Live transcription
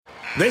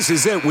This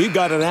is it. We've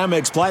got an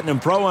Amex Platinum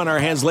Pro on our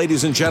hands,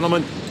 ladies and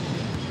gentlemen.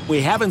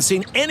 We haven't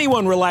seen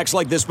anyone relax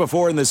like this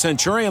before in the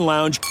Centurion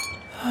Lounge.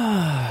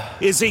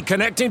 Is he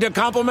connecting to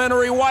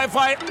complimentary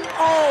Wi-Fi?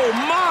 Oh,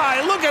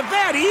 my. Look at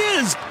that. He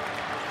is.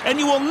 And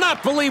you will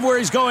not believe where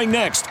he's going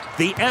next.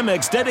 The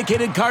Amex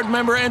dedicated card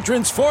member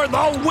entrance for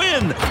the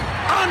win.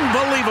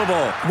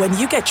 Unbelievable. When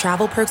you get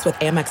travel perks with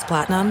Amex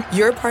Platinum,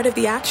 you're part of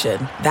the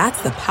action.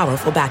 That's the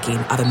powerful backing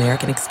of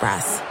American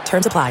Express.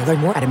 Terms apply. Learn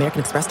more at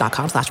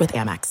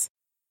americanexpress.com/withAmex.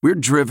 We're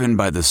driven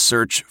by the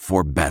search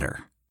for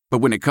better. But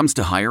when it comes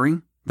to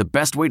hiring, the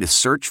best way to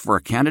search for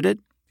a candidate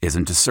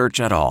isn't to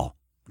search at all.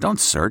 Don't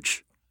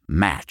search.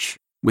 Match.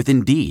 With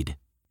Indeed.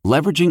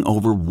 Leveraging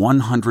over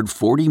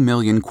 140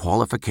 million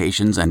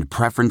qualifications and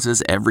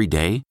preferences every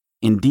day,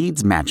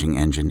 Indeed's matching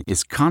engine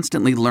is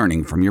constantly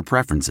learning from your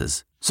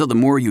preferences. So the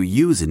more you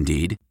use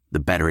Indeed, the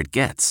better it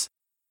gets.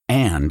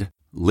 And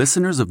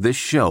listeners of this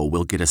show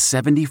will get a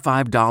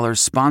 $75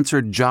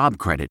 sponsored job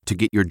credit to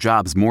get your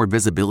jobs more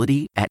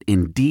visibility at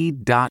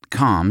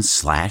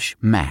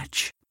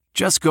Indeed.com/match.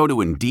 Just go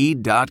to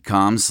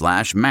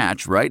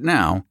Indeed.com/match right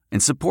now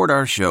and support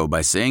our show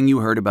by saying you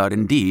heard about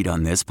Indeed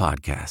on this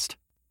podcast.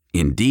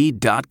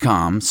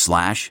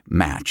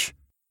 Indeed.com/match.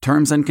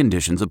 Terms and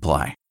conditions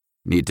apply.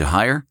 Need to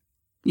hire?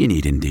 You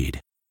need Indeed.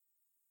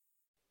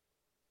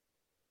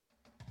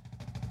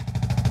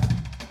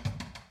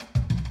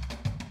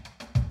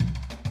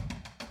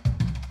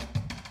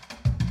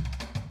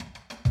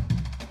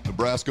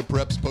 Nebraska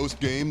Preps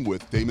postgame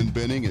with Damon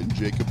Benning and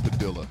Jacob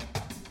Padilla.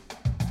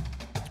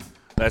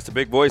 That's the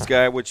big voice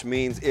guy, which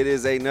means it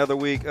is another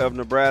week of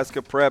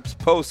Nebraska Preps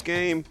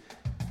postgame.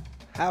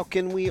 How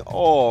can we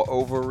all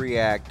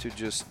overreact to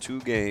just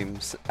 2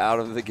 games out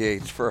of the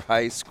gates for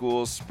high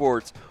school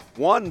sports?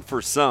 One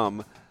for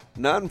some,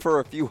 none for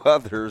a few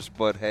others,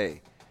 but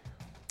hey,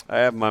 I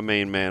have my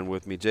main man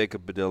with me,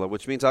 Jacob Padilla,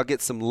 which means I'll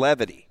get some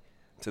levity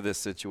to this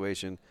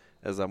situation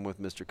as I'm with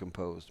Mr.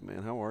 Composed.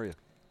 Man, how are you?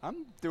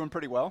 I'm doing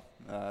pretty well.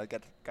 Got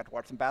to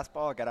watch some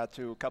basketball. I got out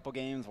to a couple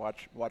games,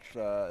 watch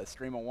a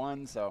stream of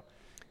one, so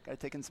got to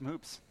take in some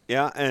hoops.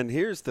 Yeah, and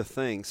here's the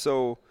thing.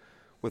 So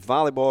with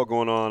volleyball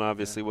going on,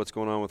 obviously what's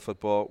going on with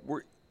football,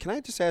 can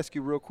I just ask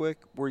you real quick,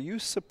 were you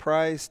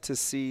surprised to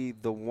see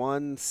the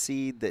 1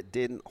 seed that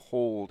didn't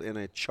hold in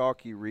a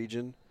chalky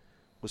region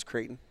was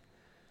Creighton?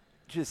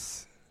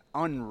 Just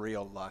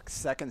unreal luck.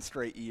 Second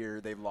straight year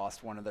they've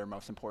lost one of their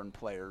most important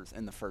players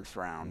in the first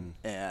round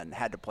and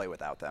had to play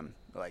without them.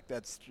 Like,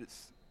 that's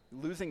just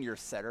losing your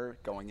setter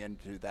going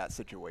into that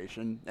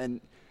situation.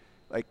 And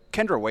like,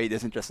 Kendra Wade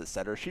isn't just a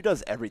setter. She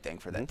does everything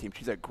for that team.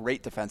 She's a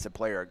great defensive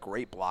player, a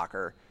great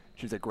blocker.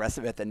 She's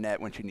aggressive at the net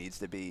when she needs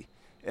to be.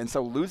 And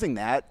so losing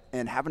that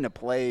and having to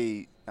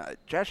play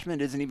Josh Schmidt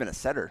isn't even a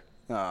setter.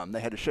 They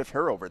had to shift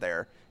her over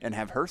there and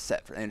have her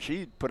set. And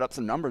she put up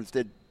some numbers,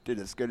 did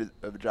as good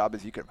of a job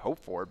as you could have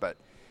hoped for. But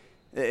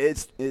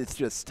it's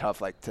just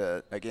tough, like,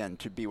 to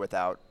be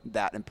without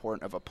that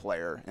important of a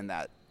player in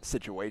that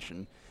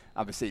situation.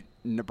 Obviously,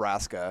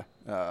 Nebraska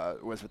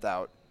was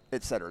without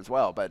its setter as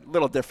well, but a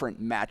little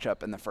different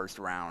matchup in the first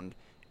round.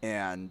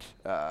 And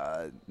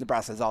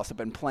Nebraska has also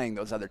been playing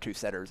those other 2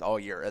 setters all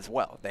year as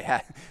well. They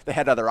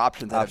had other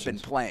options that have been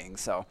playing,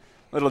 so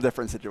a little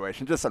different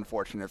situation. Just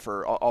unfortunate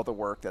for all the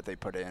work that they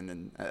put in,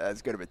 and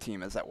as good of a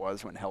team as that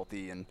was when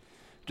healthy, and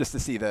just to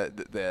see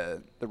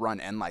the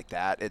run end like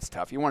that, it's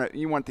tough. You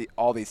want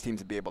all these teams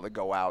to be able to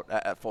go out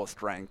at full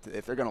strength.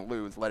 If they're going to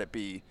lose, let it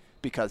be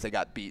because they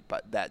got beat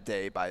that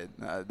day by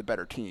the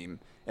better team,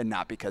 and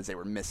not because they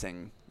were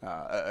missing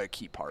a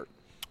key part.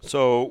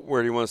 So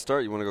where do you want to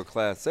start? You want to go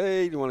Class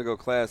A? Do you want to go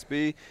Class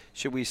B?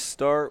 Should we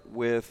start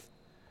with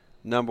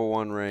number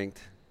 1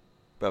 ranked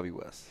Bellevue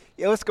West?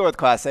 Yeah, let's go with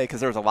Class A because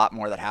there was a lot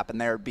more that happened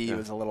there. B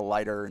was a little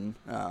lighter, and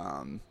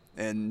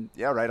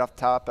right off the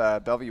top,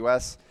 Bellevue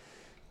West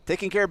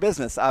taking care of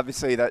business.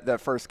 Obviously,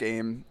 that first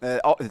game. I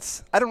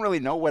don't really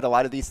know what a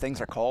lot of these things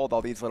are called.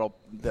 All these little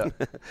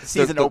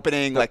season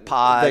opening like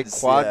pods, like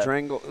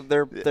quadrangle.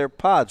 Yeah. They're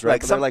pods,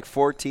 right? They're like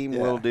 4-team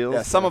little deals.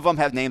 Yeah, some of them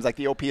have names like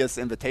the OPS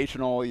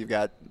Invitational. You've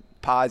got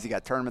pods. You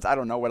got tournaments. I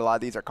don't know what a lot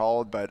of these are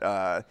called, but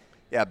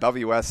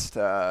Bellevue West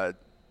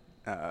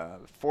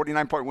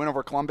 49-point win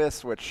over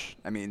Columbus, which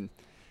I mean.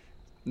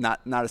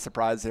 Not a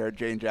surprise there.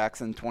 Jane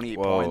Jackson, 28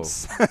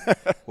 points.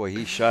 Boy,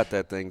 he shot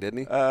that thing, didn't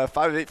he? 5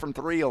 of 8 from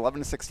 3,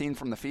 11 of 16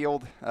 from the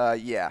field.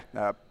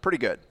 Pretty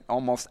good.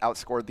 Almost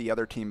outscored the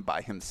other team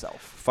by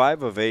himself.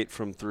 5 of 8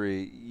 from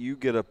 3. You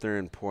get up there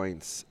in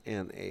points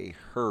in a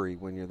hurry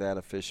when you're that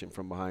efficient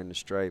from behind the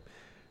stripe.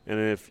 And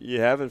if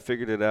you haven't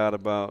figured it out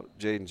about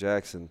Jaden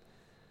Jackson,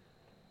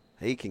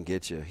 he can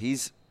get you.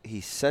 He's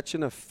such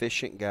an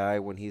efficient guy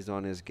when he's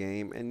on his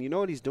game. And you know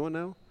what he's doing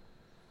now?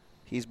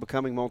 He's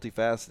becoming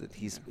multifaceted.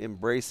 He's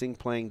embracing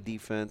playing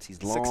defense.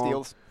 He's long. 6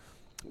 steals.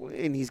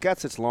 And he's got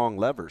such long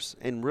levers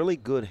and really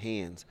good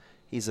hands.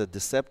 He's a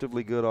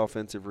deceptively good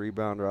offensive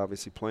rebounder,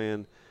 obviously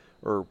being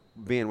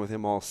with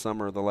him all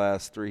summer the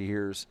last 3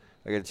 years.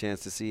 I got a chance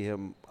to see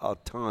him a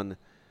ton.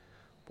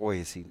 Boy,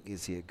 is he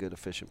a good,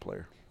 efficient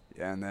player.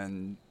 Yeah, and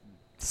then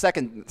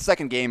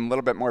second game, a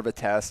little bit more of a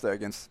test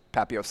against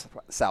Papio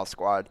South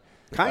squad.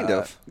 Kind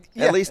of.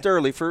 Yeah. At least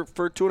early for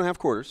 2.5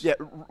 quarters. Yeah,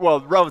 well,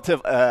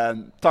 relative,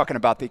 talking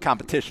about the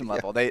competition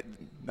level,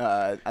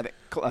 I think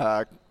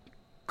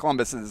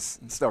Columbus is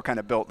still kind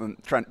of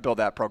trying to build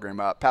that program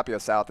up.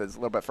 Papio South is a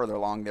little bit further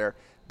along there,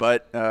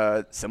 but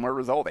similar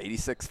result,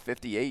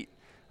 86-58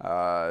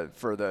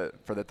 for the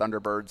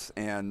Thunderbirds.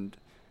 And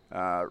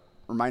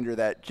reminder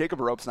that Jacob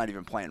Arope's not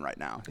even playing right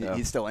now. Yeah.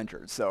 He's still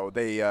injured. So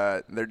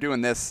they're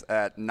doing this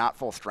at not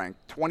full strength,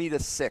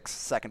 20-6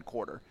 second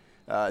quarter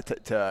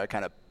to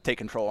kind of take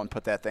control and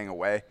put that thing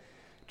away.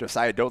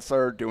 Josiah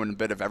Dotzler doing a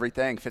bit of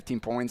everything, 15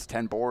 points,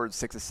 10 boards,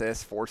 6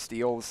 assists, 4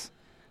 steals.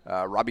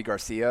 Robbie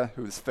Garcia,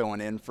 who's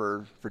filling in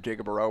for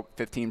Jacob Arope,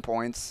 15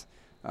 points.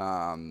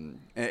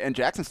 And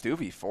Jackson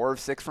Stuvey, 4 of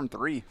 6 from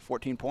 3,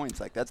 14 points.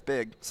 Like, that's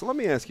big. So let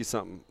me ask you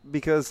something,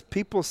 because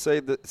people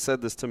said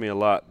this to me a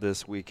lot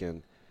this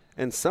weekend,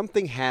 and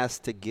something has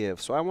to give.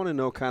 So I want to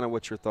know kind of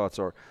what your thoughts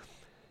are.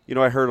 You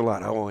know, I heard a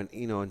lot,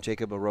 and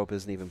Jacob Arope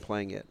isn't even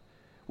playing yet.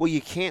 Well,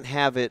 you can't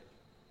have it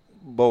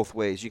both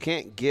ways. You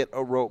can't get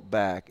Arope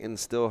back and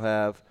still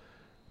have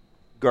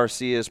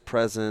Garcia's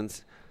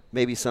presence,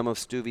 maybe some of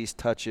Stuvey's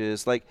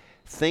touches. Like,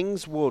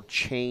 things will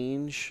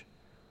change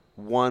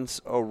once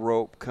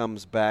Arope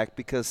comes back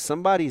because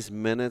somebody's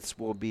minutes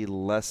will be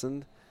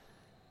lessened.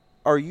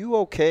 Are you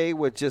okay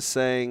with just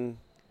saying,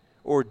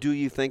 or do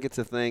you think it's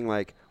a thing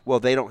like, well,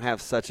 they don't have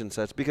such and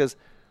such? Because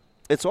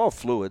it's all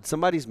fluid.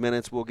 Somebody's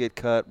minutes will get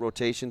cut.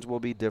 Rotations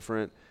will be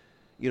different.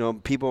 You know,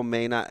 people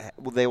may not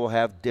 – they will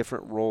have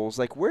different roles.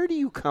 Like, where do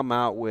you come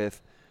out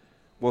with,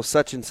 well,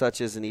 such and such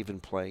isn't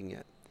even playing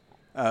yet?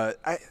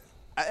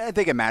 I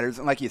think it matters.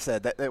 And like you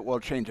said, that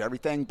will change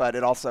everything, but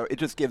it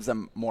just gives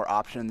them more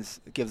options.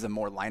 It gives them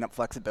more lineup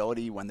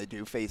flexibility when they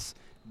do face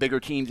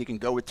bigger teams. You can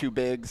go with 2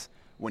 bigs.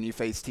 When you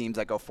face teams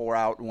that go 4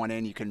 out, 1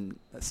 in, you can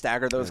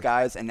stagger those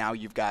guys, and now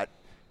you've got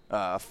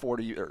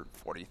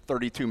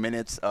 32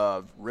 minutes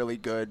of really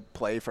good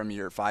play from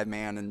your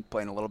 5-man and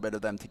playing a little bit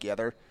of them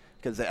together.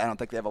 Because I don't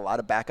think they have a lot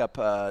of backup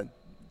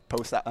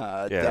post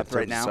depth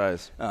right now.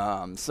 Size.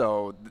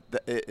 So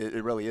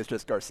it really is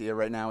just Garcia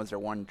right now. Is there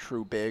one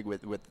true big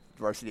with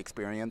varsity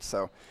experience?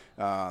 So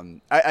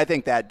I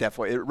think that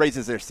definitely it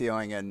raises their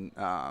ceiling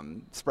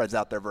and spreads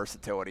out their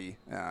versatility.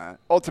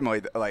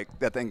 Ultimately, like,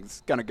 that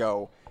thing's going to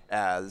go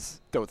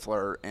as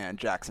Dotzler and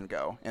Jackson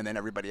go, and then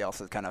everybody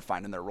else is kind of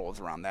finding their roles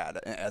around that,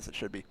 as it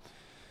should be.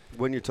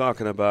 When you're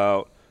talking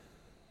about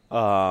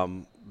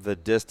the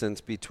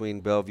distance between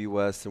Bellevue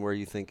West and where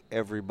you think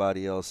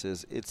everybody else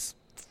is, it's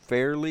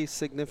fairly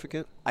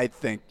significant? I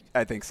think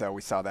so.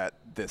 We saw that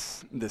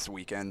this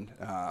weekend.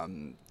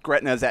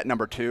 Gretna's at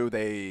number 2.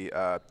 They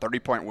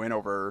 30-point win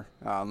over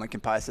Lincoln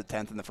Pius at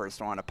 10th in the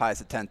first one. A Pius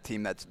at 10th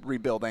team that's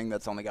rebuilding,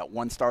 that's only got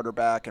 1 starter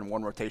back and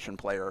 1 rotation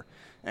player.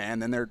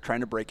 And then they're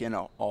trying to break in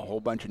a whole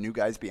bunch of new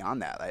guys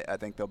beyond that. I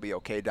think they'll be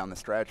okay down the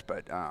stretch,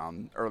 but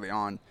early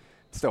on,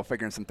 still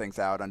figuring some things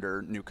out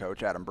under new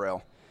coach Adam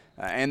Brill.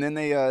 And then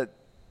they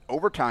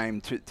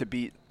overtime to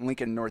beat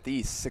Lincoln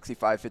Northeast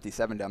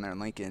 65-57 down there in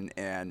Lincoln,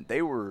 and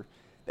they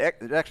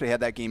actually had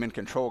that game in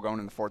control going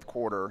in the fourth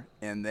quarter,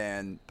 and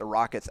then the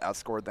Rockets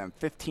outscored them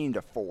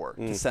 15-4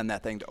 to send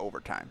that thing to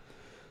overtime.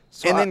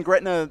 So and then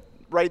Gretna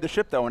righted the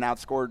ship though and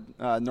outscored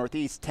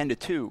Northeast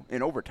 10-2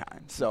 in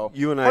overtime. So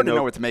you and I hard to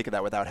know what to make of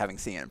that without having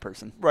seen it in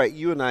person. Right,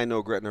 you and I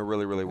know Gretna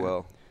really, really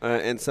well,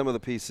 and some of the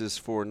pieces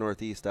for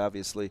Northeast,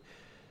 obviously.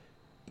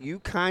 You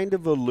kind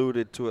of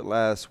alluded to it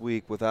last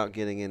week without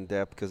getting in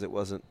depth because it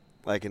wasn't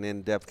like an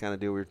in-depth kind of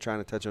deal. We were trying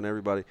to touch on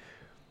everybody.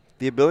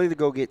 The ability to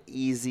go get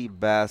easy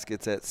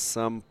baskets at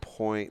some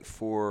point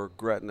for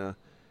Gretna,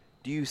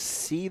 do you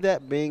see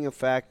that being a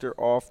factor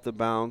off the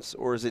bounce,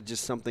 or is it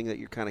just something that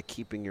you're kind of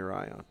keeping your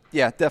eye on?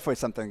 Yeah, definitely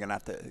something I'm going to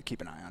have to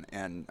keep an eye on.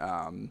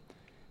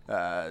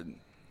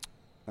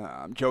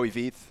 And Joey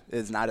Veith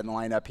is not in the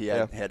lineup. He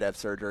had to have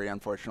surgery,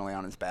 unfortunately,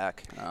 on his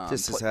back.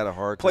 Just has had a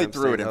hard time played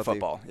through it in healthy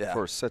football. Yeah.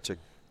 For such a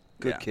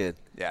good kid.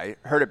 Yeah, he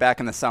heard it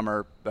back in the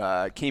summer,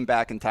 came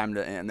back in time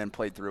and then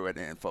played through it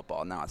in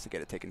football. Now it's to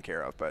get it taken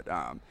care of. But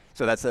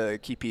so that's a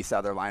key piece out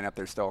of their lineup.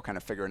 They're still kind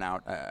of figuring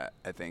out,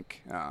 I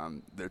think,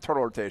 their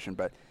total rotation.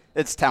 But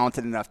it's a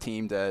talented enough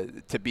team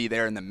to be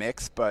there in the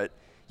mix. But,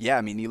 yeah,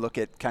 I mean, you look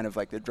at kind of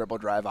like the dribble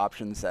drive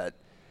options that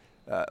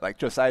like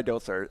Josiah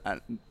Dotzler,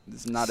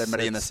 there's not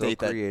everybody in the state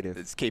that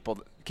is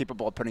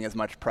capable of putting as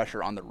much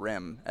pressure on the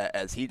rim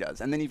as he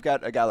does. And then you've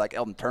got a guy like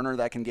Eldon Turner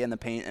that can get in the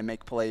paint and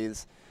make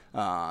plays.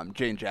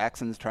 Jane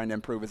Jackson's trying to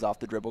improve his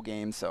off-the-dribble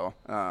game. So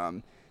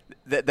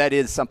that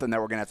is something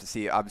that we're going to have to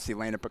see. Obviously,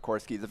 Landon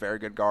Pekorski is a very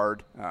good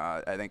guard.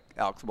 I think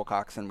Alex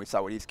Wilcoxon, we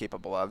saw what he's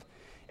capable of.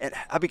 And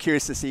I'll be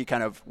curious to see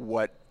kind of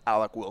what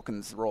Alec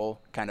Wilkins' role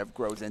kind of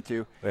grows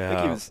into. Yeah.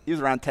 I think he was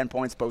around 10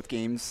 points both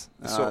games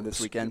this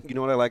weekend. You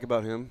know what I like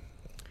about him?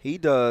 He's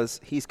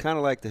kind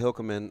of like the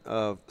Hilkeman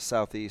of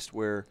Southeast,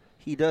 where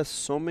he does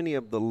so many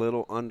of the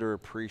little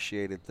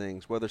underappreciated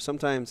things, whether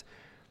sometimes –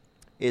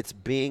 it's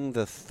being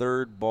the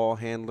third ball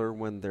handler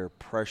when they're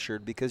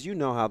pressured, because you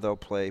know how they'll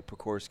play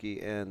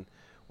Pekorski and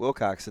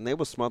Wilcoxon. They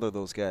will smother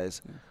those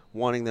guys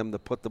wanting them to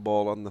put the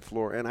ball on the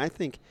floor. And I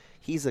think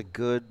he's a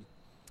good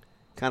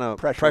kind of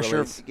pressure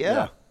release.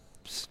 Yeah.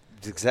 It's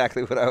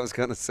exactly what I was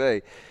going to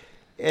say.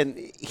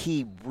 And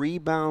he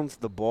rebounds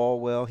the ball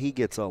well. He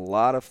gets a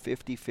lot of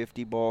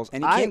 50-50 balls.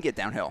 And he can get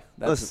downhill.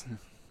 Listen,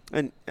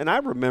 and I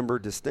remember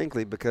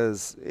distinctly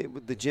because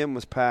the gym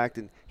was packed,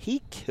 and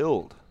he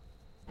killed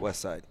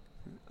Westside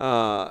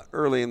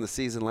early in the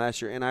season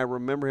last year. And I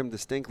remember him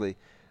distinctly.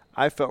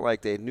 I felt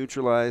like they had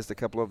neutralized a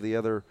couple of the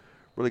other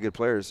really good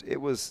players.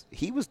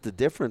 He was the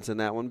difference in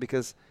that one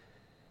because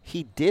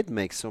he did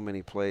make so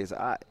many plays.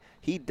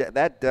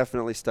 That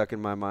definitely stuck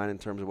in my mind in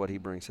terms of what he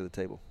brings to the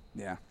table.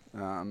 Yeah.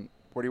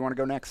 Where do you want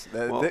to go next?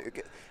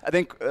 I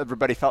think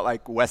everybody felt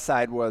like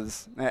Westside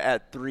was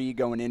at 3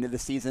 going into the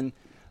season.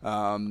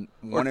 1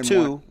 and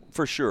 2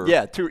 for sure.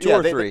 Yeah, 2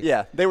 or 3.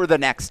 They were the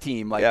next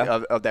team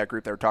of that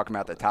group they were talking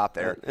about at the top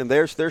there. And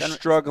they're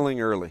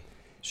struggling early.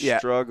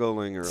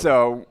 Struggling early.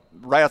 So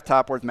right off the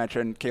top, worth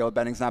mentioning, Caleb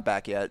Benning's not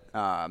back yet.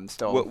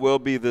 Still will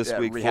be this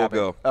week. Full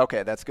go.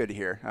 Okay, that's good to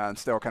hear.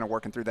 Still kind of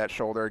working through that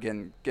shoulder,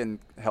 getting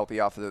healthy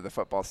off of the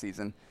football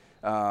season.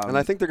 And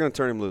I think they're going to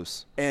turn him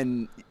loose.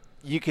 And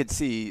you could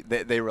see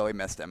they really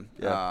missed him.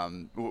 Yeah.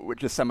 With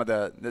just some of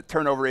the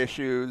turnover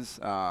issues.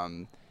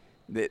 I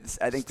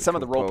think some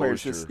of the role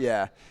players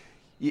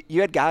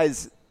you had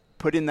guys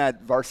put in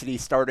that varsity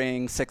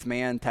starting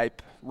 6-man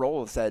type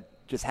roles that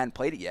just hadn't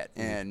played it yet,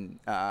 and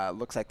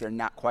looks like they're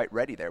not quite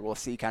ready there. We'll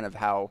see kind of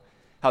how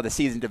the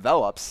season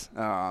develops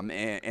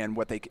and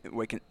what they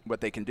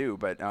can do.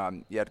 But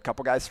you had a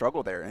couple guys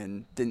struggle there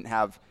and didn't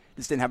have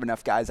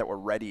enough guys that were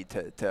ready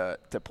to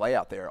play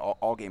out there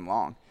all game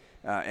long,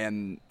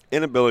 and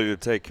inability to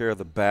take care of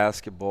the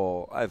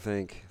basketball, I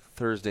think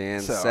Thursday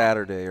and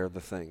Saturday are the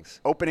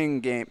things. Opening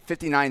game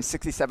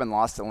 59-67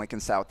 loss to Lincoln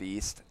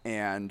Southeast,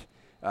 and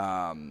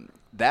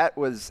that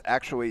was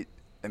actually,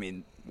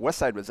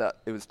 Westside was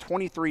up. It was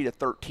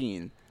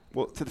 23-13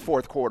 to the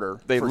fourth quarter.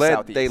 They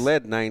Southeast. They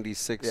led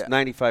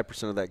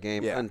 95% of that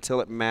game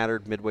until it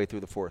mattered midway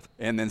through the fourth.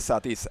 And then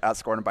Southeast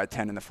outscored them by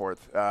 10 in the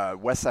fourth.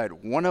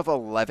 Westside 1 of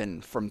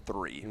 11 from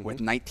 3 with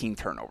 19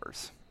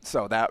 turnovers.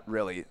 So that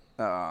really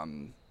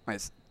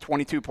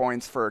 22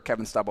 points for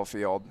Kevin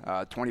Stubblefield,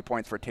 20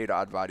 points for Tate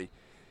Advadi.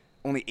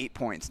 Only 8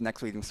 points.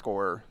 Next leading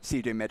scorer,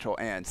 C.J. Mitchell.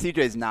 And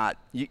C.J.'s not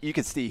 – you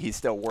can see he's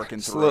still working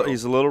through.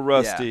 He's a little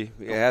rusty.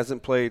 Yeah. He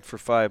hasn't played for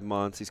 5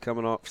 months. He's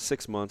coming off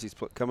 6 months. He's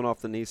coming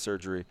off the knee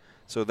surgery.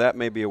 So that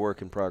may be a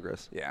work in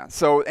progress. Yeah.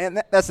 So,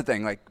 and that's the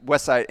thing. Like,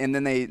 Westside – and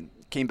then they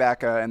came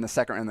back in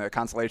the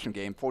consolation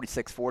game,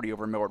 46-40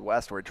 over Millard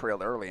West, where he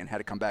trailed early and had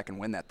to come back and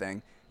win that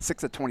thing.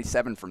 6 of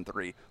 27 from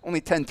 3. Only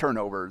 10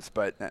 turnovers,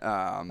 but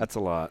that's a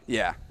lot.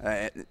 Yeah.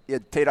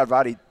 Tate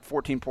Advadi,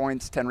 14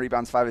 points, 10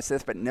 rebounds, 5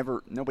 assists, but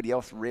nobody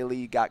else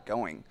really got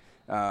going.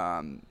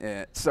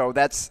 So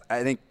that's,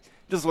 I think,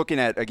 just looking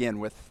at, again,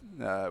 with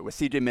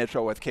C.J.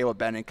 Mitchell, with Caleb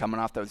Benning coming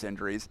off those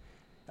injuries,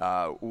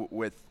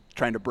 with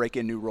trying to break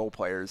in new role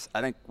players,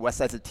 I think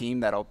Westside's a team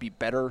that'll be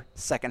better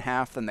second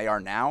half than they are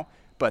now.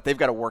 But they've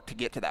got to work to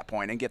get to that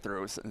point and get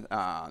through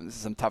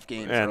some tough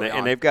games.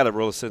 And they've got a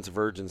real sense of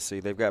urgency.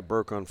 They've got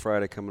Burke on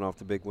Friday coming off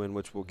the big win,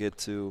 which we'll get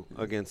to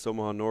against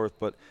Omaha North.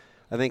 But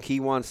I think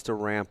he wants to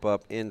ramp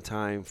up in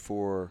time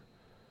for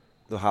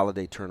the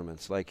holiday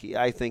tournaments.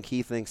 I think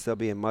he thinks they'll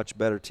be a much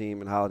better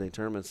team in holiday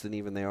tournaments than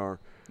even they are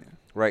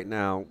right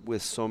now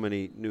with so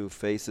many new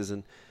faces.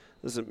 And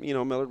listen,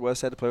 Millard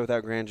West had to play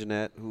without Grand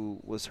Jeanette, who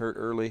was hurt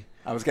early.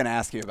 I was going to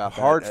ask you about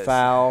hard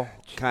foul,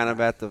 kind of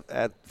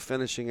at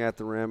finishing at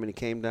the rim, and he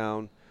came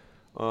down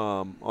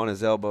on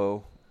his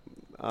elbow.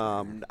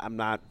 I'm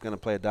not going to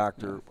play a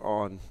doctor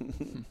on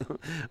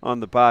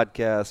the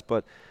podcast,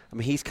 but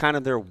he's kind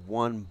of their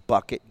one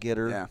bucket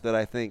getter that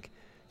I think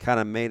kind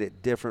of made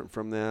it different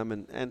from them.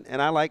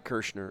 And I like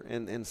Kirshner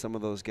and some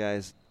of those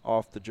guys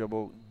off the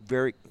dribble.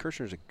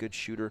 Kirshner's a good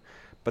shooter,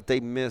 but they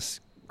miss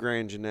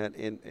Grand Jeanette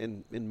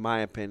in my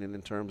opinion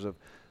in terms of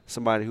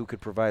somebody who could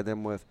provide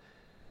them with,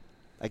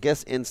 I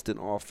guess, instant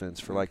offense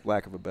for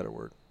lack of a better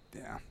word.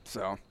 Yeah.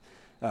 So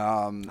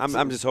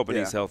I'm just hoping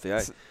he's healthy.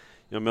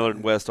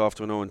 Millard West off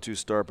to an 0-2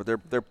 start, but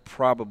they're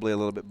probably a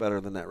little bit better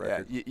than that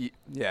record.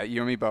 Yeah,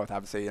 you and me both.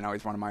 Obviously,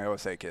 he's one of my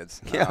OSA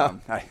kids. Yeah.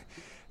 I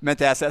meant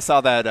to ask. I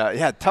saw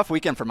that. Tough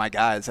weekend for my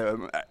guys.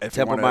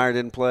 Templemeyer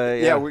didn't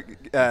play. Yeah. We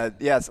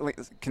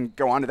can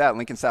go on to that.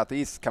 Lincoln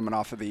Southeast coming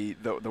off of the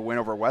win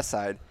over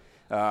Westside.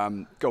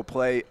 Go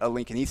play a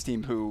Lincoln East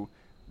team who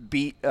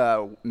beat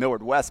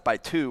Millard West by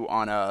 2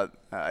 on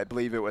I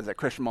believe it was a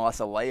Christian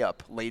Melissa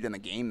layup late in the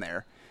game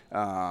there.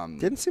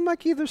 Didn't seem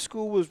like either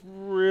school was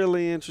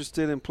really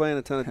interested in playing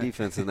a ton of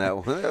defense in that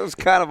one. That was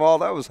kind of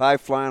that was high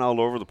flying all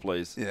over the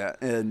place. Yeah,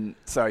 and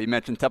so you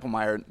mentioned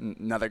Templemeyer,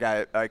 another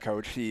guy I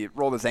coach. He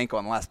rolled his ankle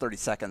in the last 30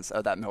 seconds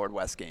of that Millard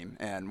West game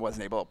and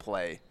wasn't able to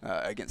play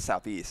against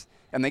Southeast.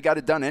 And they got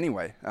it done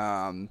anyway.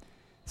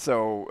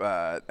 So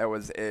that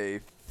was a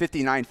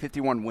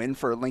 59-51 win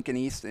for Lincoln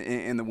East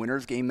in the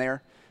winners game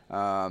there.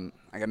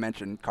 Like I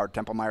mentioned,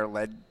 Carter Templemeyer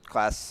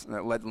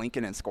led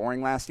Lincoln in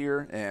scoring last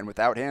year, and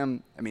without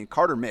him, I mean,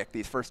 Carter Mick,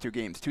 these first 2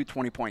 games, 2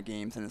 20-point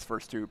games in his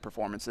first 2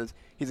 performances.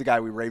 He's a guy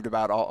we raved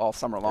about all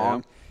summer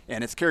long,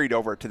 and it's carried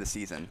over to the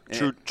season.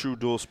 True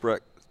dual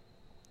sport.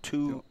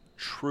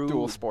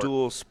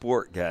 Dual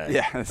sport guy.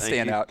 Yeah,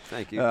 stand out.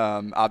 Thank you.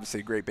 Obviously,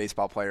 a great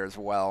baseball player as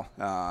well.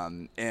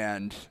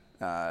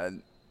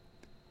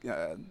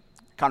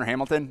 Connor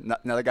Hamilton,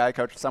 another guy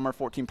coached summer,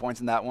 14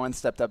 points in that one,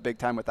 stepped up big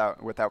time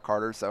without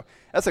Carter. So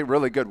that's a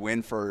really good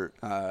win for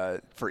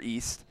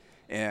East.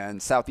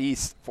 And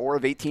Southeast, 4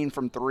 of 18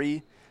 from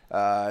 3.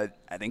 I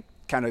think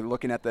kind of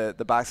looking at the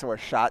box score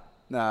shot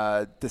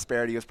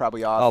disparity was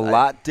probably off. A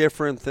lot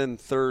different than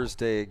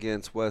Thursday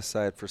against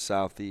Westside for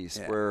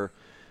Southeast, where,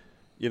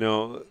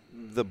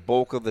 the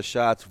bulk of the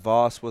shots,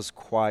 Voss was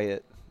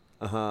quiet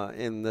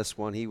in this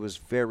one. He was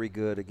very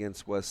good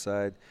against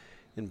Westside.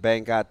 And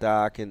Bang got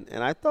Doc, and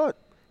I thought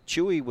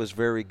Chewy was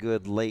very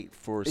good late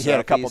for Southeast. He had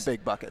a couple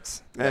big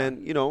buckets.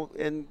 And,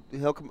 and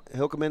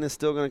Hilkeman is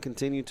still going to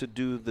continue to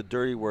do the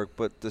dirty work,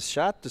 but the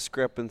shot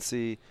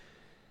discrepancy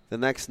the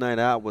next night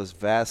out was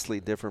vastly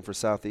different for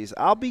Southeast.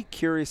 I'll be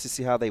curious to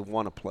see how they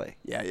want to play.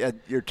 Yeah,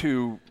 your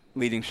 2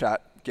 leading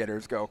shot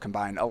getters go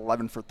combined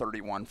 11 for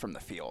 31 from the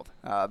field.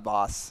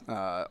 Voss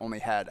only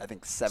had, I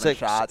think, 7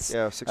 shots.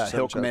 Yeah, 6 or 7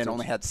 Hilkeman shots.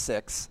 only had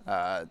 6.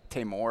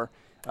 Taymor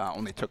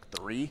only took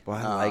 3. Well,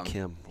 I like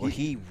him. Well,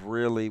 he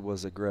really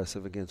was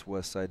aggressive against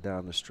Westside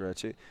down the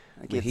stretch.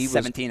 He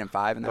 17 and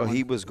 5 in that one.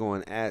 He was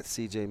going at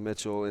C.J.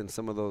 Mitchell and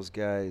some of those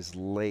guys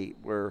late,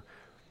 where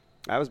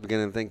I was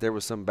beginning to think there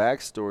was some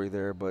backstory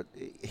there. But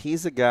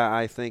he's a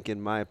guy, I think, in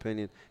my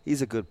opinion,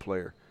 he's a good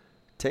player.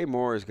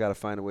 Taymor has got to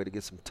find a way to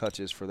get some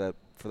touches for that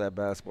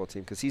basketball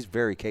team, because he's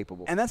very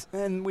capable.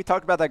 And we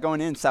talked about that going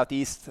in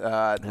Southeast.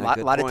 A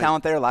lot of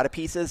talent there, a lot of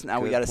pieces.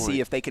 Now we got to see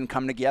if they can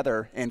come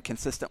together and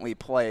consistently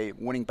play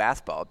winning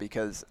basketball,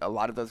 because a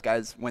lot of those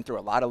guys went through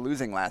a lot of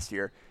losing last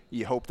year.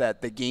 You hope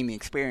that they gain the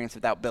experience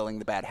without building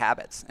the bad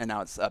habits. And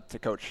now it's up to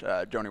Coach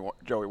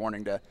Joey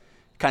Warning to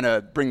kind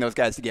of bring those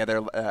guys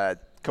together,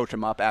 coach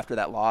them up after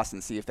that loss,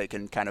 and see if they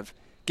can kind of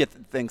get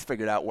things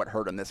figured out what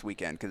hurt them this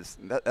weekend, because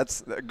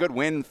that's a good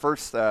win,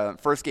 first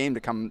game to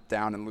come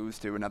down and lose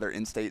to another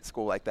in-state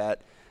school like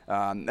that.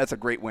 That's a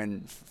great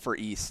win for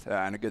East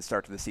and a good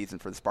start to the season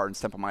for the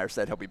Spartans. Templemeyer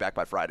said he'll be back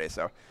by Friday,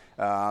 so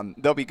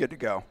they'll be good to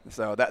go.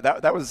 So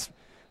that was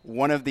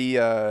one of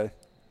the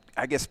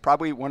I guess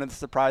probably one of the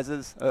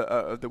surprises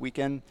of the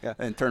weekend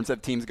in terms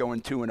of teams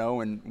going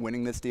 2-0 and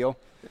winning this deal.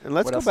 And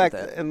let's go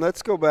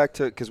back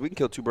to, because we can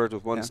kill 2 birds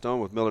with one stone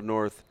with Millard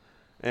North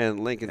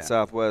and Lincoln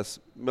Southwest.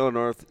 Millard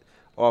North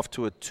off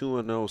to a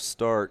 2-0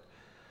 start.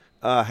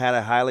 Had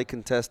a highly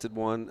contested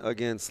one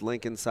against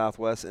Lincoln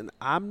Southwest, and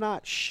I'm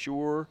not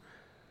sure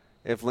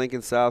if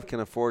Lincoln South can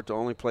afford to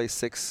only play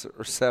 6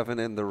 or 7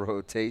 in the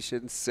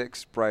rotation,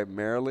 6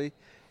 primarily.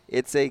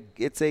 It's a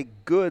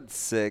good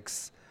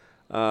 6,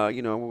 with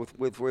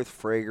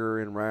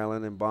Frager and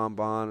Ryland and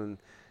Bonbon and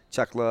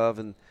Chuck Love,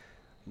 and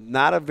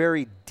not a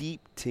very deep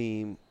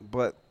team,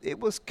 but it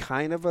was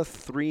kind of a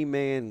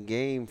 3-man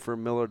game for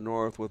Millard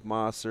North with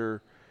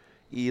Mosser,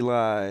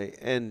 Eli,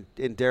 and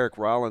Derek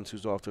Rollins,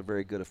 who's off to a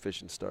very good,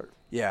 efficient start.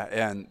 Yeah,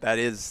 and that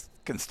is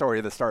the story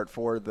of the start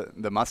for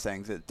the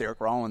Mustangs. Derek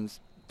Rollins,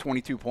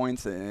 22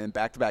 points in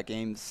back-to-back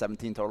games,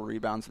 17 total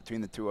rebounds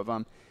between the 2 of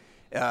them.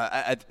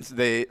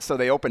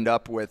 They opened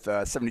up with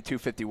a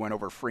 72-50 win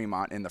over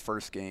Fremont in the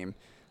first game,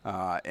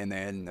 and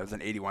then there was an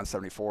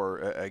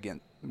 81-74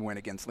 win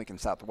against Lincoln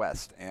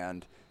Southwest.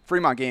 And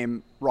Fremont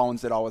game,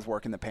 Rollins did all his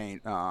work in the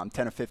paint,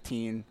 10 of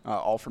 15,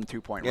 all from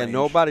 2-point range. Yeah,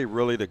 nobody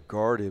really to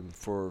guard him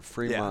for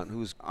Fremont,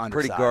 who's undersized.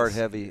 Pretty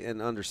guard-heavy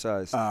and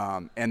undersized.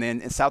 And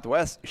then in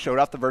Southwest, showed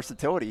off the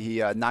versatility. He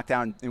knocked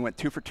down and went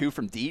 2 for 2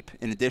 from deep.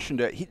 In addition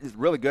to, he's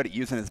really good at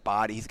using his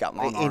body. He's got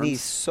long arms. And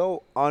he's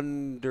so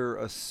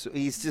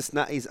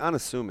he's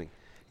unassuming.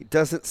 He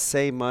doesn't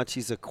say much.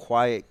 He's a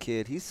quiet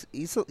kid. He's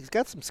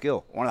got some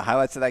skill. One of the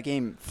highlights of that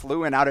game,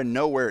 flew in out of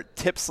nowhere,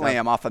 tip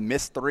slam off a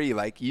missed 3.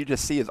 Like, you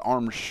just see his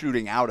arms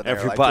shooting out of there.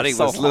 Everybody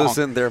was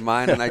losing their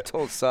mind, and I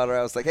told Sutter,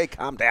 I was like, hey,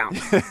 calm down.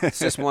 It's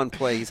just one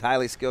play. He's a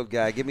highly skilled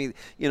guy. Give me,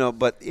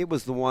 but it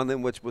was the one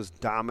in which was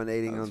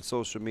dominating on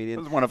social media. It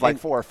was one of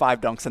 4 or 5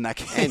 dunks in that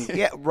game.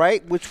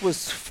 And which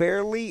was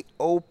fairly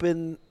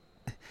open.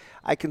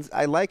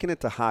 I liken it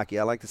to hockey.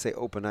 I like to say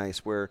open ice,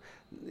 where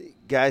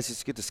guys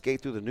just get to skate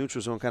through the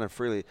neutral zone kind of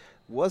freely.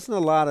 Wasn't a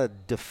lot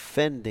of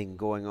defending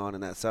going on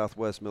in that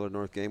Southwest Millard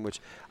North game, which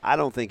I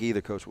don't think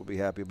either coach will be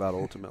happy about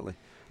ultimately.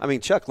 I mean,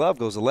 Chuck Love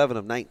goes 11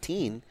 of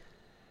 19,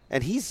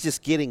 and he's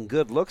just getting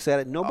good looks at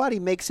it. Nobody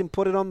makes him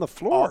put it on the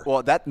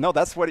floor.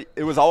 That's what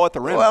it was all at the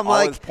rim.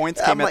 All his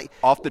points came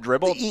off the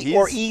dribble.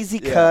 Or easy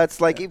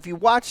cuts. If you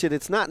watch it,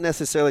 it's not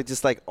necessarily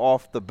just like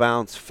off the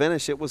bounce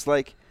finish. It was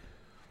like,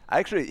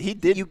 actually, he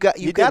did.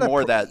 He did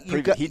more of that.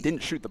 He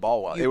didn't shoot the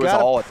ball well. It was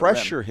all at the rim.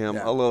 Pressure him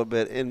a little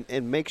bit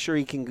and make sure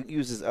he can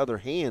use his other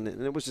hand.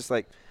 And it was just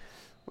like,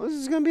 well, this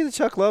is going to be the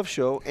Chuck Love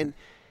show. And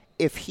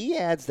if he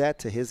adds that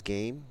to his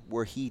game,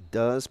 where he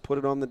does put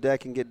it on the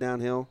deck and get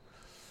downhill,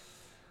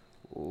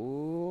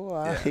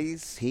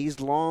 He's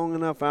long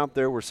enough out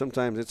there where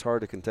sometimes it's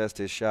hard to contest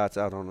his shots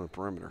out on the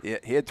perimeter. Yeah,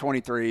 he had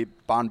 23.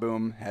 Bon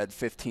Boom had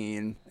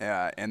 15,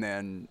 and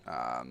then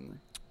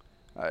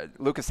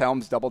Lucas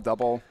Helms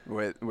double-double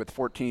with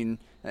 14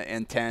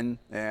 and 10,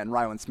 and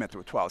Rylan Smith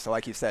with 12. So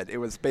like you said, it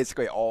was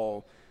basically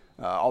all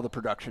the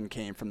production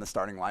came from the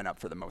starting lineup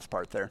for the most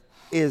part there.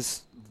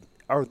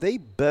 Are they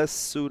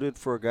best suited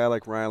for a guy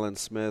like Rylan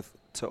Smith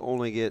to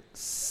only get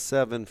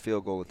 7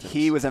 field goal attempts?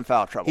 He was in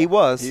foul trouble. He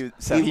was. He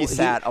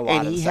sat a lot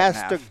and of the he second has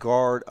half. to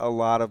guard a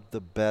lot of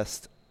the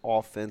best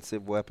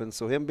offensive weapons.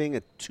 So him being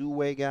a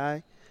two-way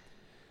guy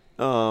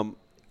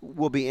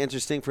will be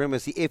interesting for him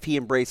if he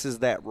embraces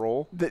that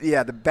role.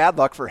 The bad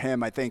luck for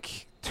him, I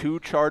think 2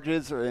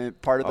 charges are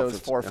part of those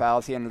 4 yeah.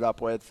 fouls he ended up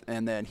with.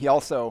 And then he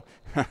also,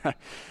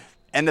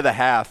 end of the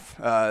half,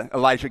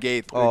 Elijah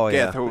Gaith,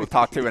 who we'll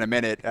talk to in a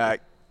minute,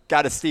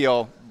 got a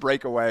steal,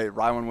 breakaway.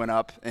 Rylan went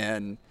up,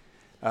 and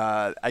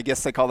I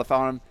guess they called the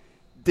foul on him.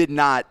 Did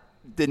not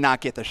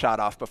get the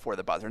shot off before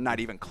the buzzer, not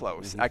even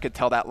close. I could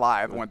tell that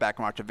live. I went back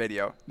and watched a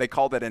video. They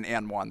called it an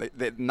and one.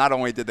 They not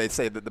only did they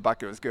say that the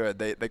bucket was good,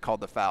 they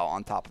called the foul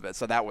on top of it.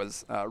 So that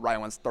was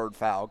Rylan's 3rd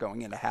foul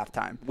going into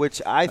halftime. Which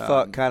I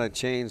thought kind of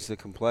changed the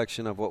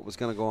complexion of what was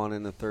going to go on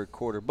in the third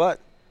quarter. But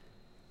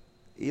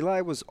Eli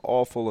was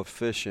awful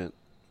efficient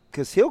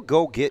because he'll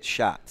go get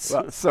shots.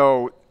 Well,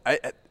 so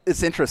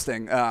it's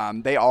interesting.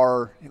 They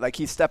are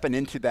he's stepping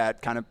into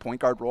that kind of point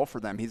guard role for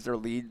them. He's their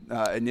lead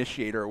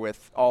initiator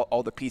with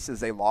all the pieces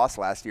they lost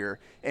last year.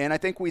 And I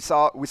think we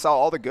saw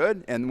all the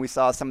good, and we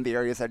saw some of the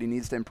areas that he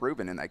needs to improve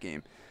in that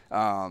game.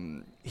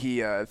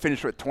 He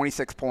finished with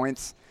 26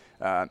 points.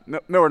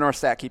 Miller North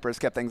stat keepers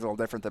kept things a little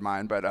different than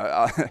mine, but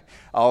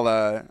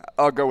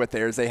I'll go with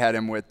theirs. They had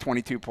him with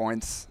 22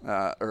 points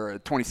or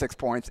 26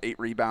 points, 8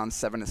 rebounds,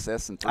 7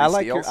 assists, and 3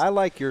 steals. I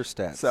like your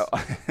stats. So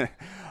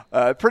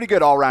pretty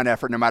good all-around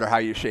effort no matter how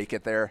you shake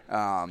it there.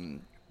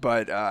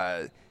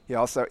 But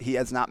he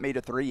has not made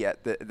a 3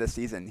 yet this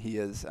season. He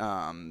is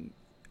 0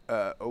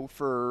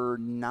 for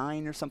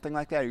 9 or something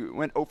like that. He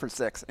went 0 for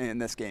 6 in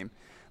this game.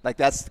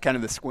 That's kind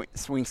of the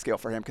swing skill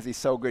for him because he's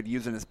so good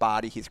using his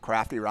body. He's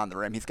crafty around the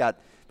rim. He's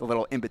got the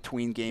little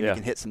in-between game. He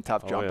can hit some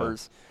tough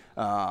jumpers.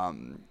 Yeah.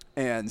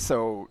 And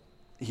so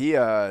he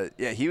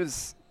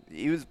was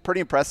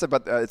pretty impressive,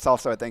 but it's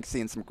also, I think,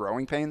 seeing some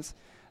growing pains.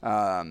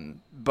 And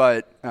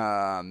then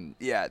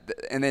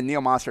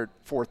Neil Mossert,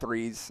 4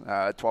 threes,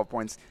 12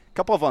 points. A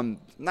couple of them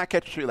not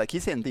catch true.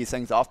 He's hitting these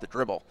things off the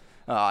dribble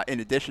in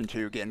addition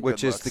to getting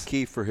Which good is looks. the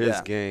key for his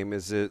game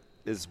is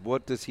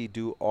what does he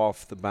do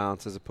off the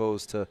bounce as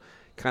opposed to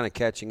kind of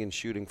catching and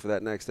shooting for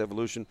that next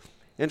evolution.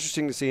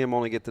 Interesting to see him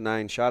only get the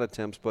 9 shot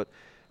attempts, but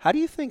how do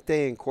you think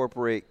they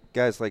incorporate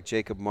guys like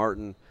Jacob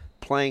Martin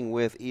playing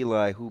with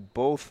Eli, who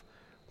both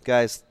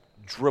guys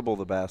dribble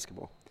the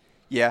basketball?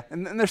 Yeah,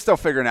 and they're still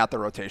figuring out the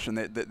rotation.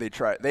 They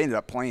ended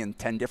up playing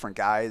 10 different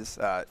guys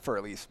for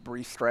at least a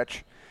brief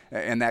stretch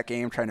in that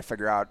game, trying to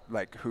figure out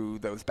who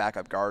those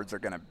backup guards are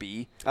going to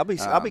be. I'll be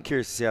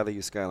curious to see how they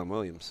use Skylar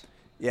Williams.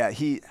 Yeah,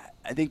 I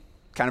think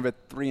kind of a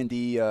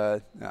 3-and-D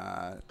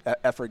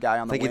effort guy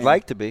on the wing. I think he'd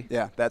like to be.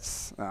 Yeah,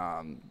 that's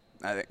I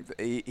think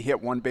he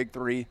hit 1 big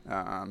 3.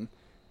 I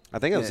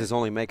think it was his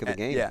only make of the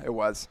game. Yeah, it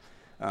was.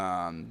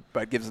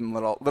 But gives him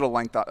little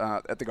length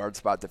at the guard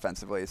spot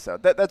defensively. So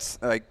that's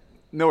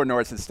Miller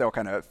North is still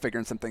kind of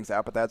figuring some things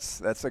out, but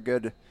that's a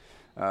good.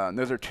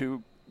 Those are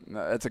 2.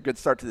 That's a good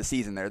start to the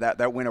season there.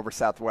 That win over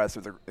Southwest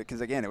was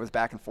because again it was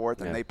back and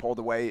forth, and they pulled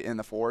away in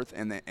the 4th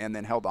and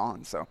then held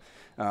on. So.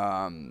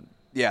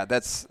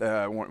 That's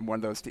one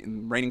of those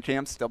reigning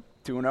champs, still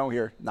 2-0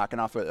 here, knocking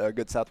off a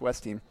good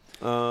Southwest team.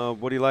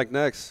 What do you like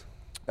next?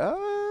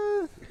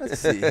 Let's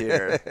see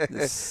here.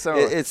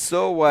 It's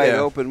so wide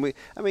open.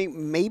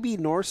 Maybe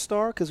North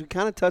Star, because we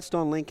kind of touched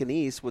on Lincoln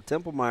East with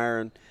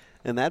Templemeyer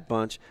and that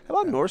bunch. How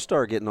about North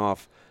Star getting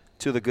off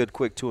to the good,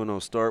 quick 2-0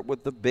 start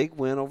with the big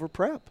win over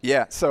Prep?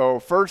 Yeah,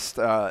 so first,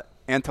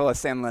 Antilla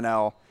San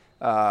Linnell,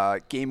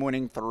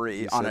 game-winning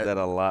 3. You said that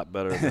a lot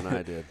better than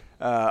I did.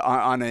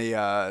 On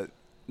a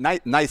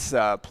nice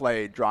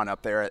play drawn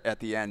up there at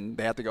the end.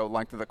 They had to go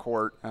length of the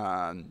court.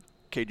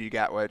 KG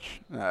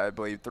Gatwich, I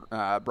believe,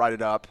 brought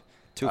it up.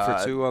 2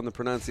 for 2 on the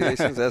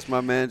pronunciations. That's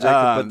my man,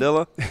 Jacob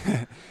Padilla.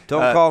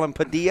 Don't call him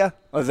Padilla.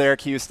 Was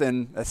Eric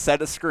Houston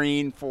set a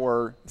screen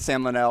for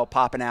San Linnell,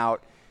 popping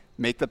out,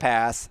 make the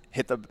pass,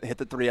 hit the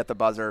 3 at the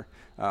buzzer.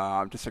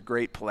 Just a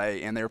great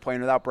play. And they were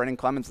playing without Brendan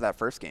Clemens that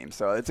first game.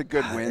 So it's a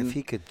good win. If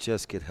he could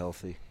just get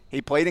healthy.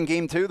 He played in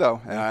game 2,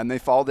 though, and they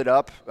followed it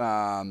up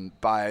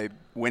by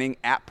winning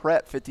at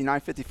Pret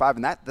 59-55.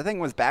 And the thing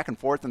was back and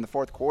forth in the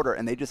 4th quarter,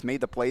 and they just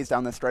made the plays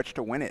down the stretch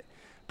to win it.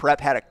 Prep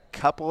had a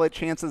couple of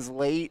chances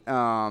late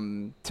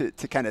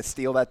to kind of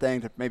steal that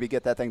thing, to maybe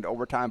get that thing to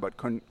overtime, but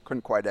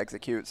couldn't quite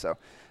execute. So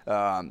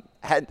I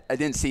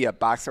didn't see a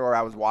box score.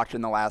 I was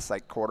watching the last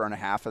quarter and a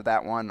half of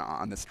that one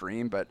on the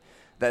stream, but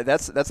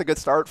that's a good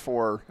start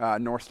for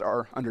North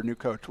Star under new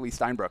coach Lee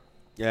Steinbrook.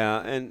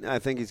 Yeah, and I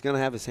think he's going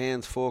to have his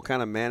hands full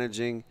kind of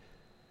managing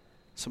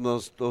some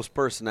of those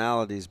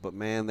personalities, but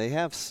man,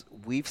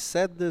 we've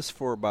said this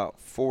for about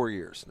 4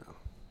 years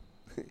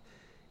now.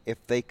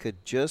 If they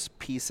could just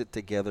piece it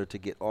together to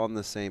get on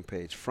the same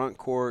page, front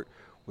court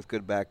with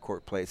good back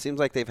court play. It seems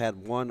like they've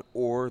had one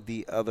or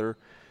the other.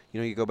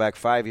 You go back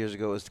 5 years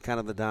ago, it was kind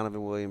of the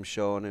Donovan Williams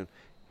show, and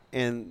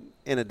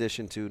in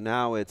addition to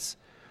now it's,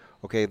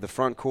 okay, the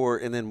front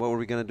court, and then what are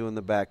we going to do in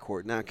the back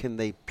court? Now, can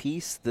they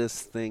piece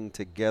this thing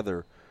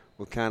together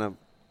with kind of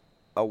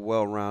a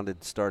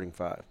well-rounded starting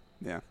five?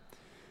 Yeah.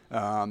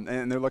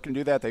 And they're looking to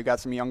do that. They've got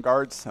some young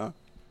guards, a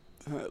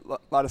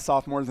lot of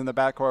sophomores in the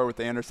backcourt with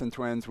the Anderson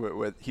twins,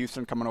 with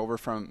Houston coming over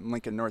from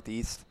Lincoln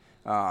Northeast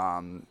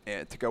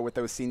to go with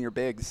those senior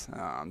bigs.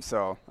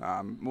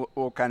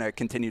 We'll kind of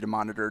continue to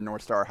monitor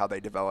North Star, how they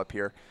develop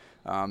here.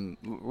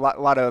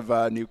 Lot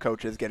of new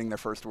coaches getting their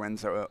first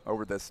wins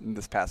over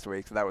this past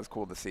week, so that was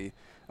cool to see.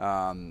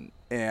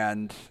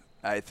 And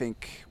I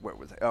think, what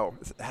was it?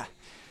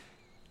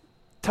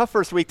 Tough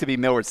first week to be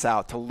Millward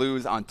South, to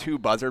lose on 2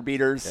 buzzer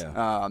beaters.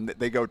 Yeah.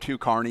 They go to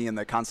Kearney in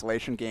the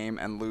consolation game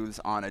and lose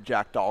on a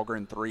Jack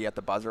Dahlgren 3 at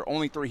the buzzer.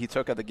 Only 3 he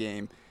took of the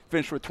game.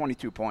 Finished with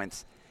 22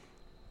 points.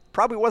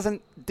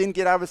 Probably didn't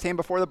get out of his hand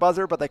before the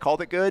buzzer, but they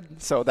called it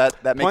good, so that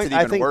makes it even worse.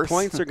 I think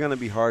points are going to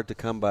be hard to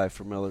come by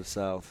for Millward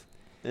South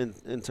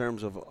in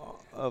terms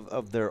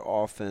of their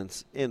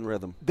offense in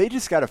rhythm. They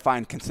just got to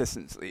find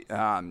consistency.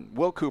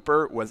 Will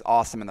Cooper was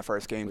awesome in the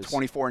first game,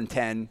 24 and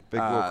 10. Big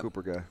Will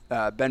Cooper guy.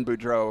 Ben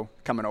Boudreau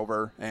coming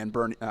over, and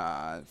Bernie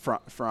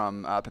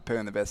from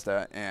Papillion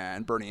Vista,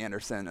 and Bernie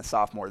Anderson, a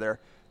sophomore there.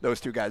 Those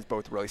 2 guys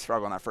both really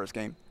struggled in that first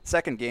game.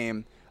 Second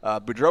game,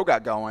 Boudreau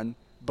got going,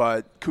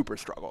 but Cooper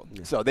struggled.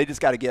 Yeah. So they just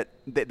got to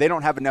they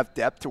don't have enough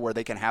depth to where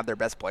they can have their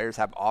best players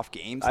have off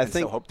games and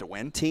still hope to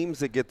win. Teams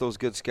that get those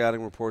good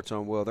scouting reports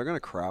on Will, they're going to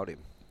crowd him.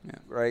 Yeah.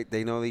 Right?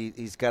 They know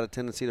he's got a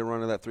tendency to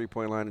run to that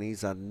three-point line, and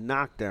he's a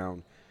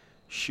knockdown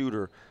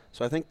shooter.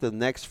 So I think the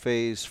next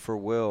phase for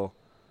Will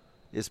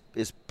is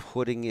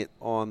putting it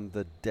on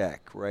the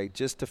deck, right,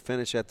 just to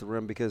finish at the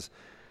rim, because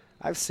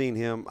I've seen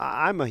him.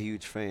 I'm a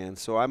huge fan,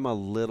 so I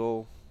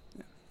can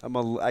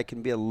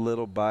be a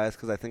little biased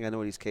because I think I know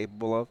what he's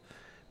capable of.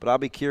 But I'll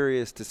be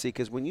curious to see,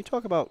 because when you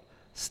talk about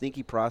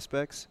sneaky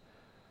prospects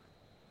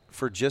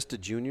for just a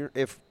junior,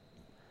 if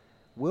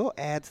Will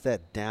adds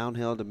that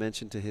downhill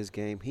dimension to his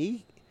game,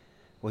 he's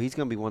going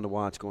to be one to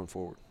watch going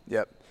forward.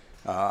 Yep.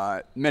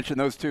 Mentioned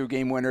those 2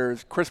 game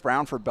winners. Chris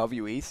Brown for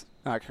Bellevue East.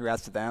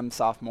 Congrats to them.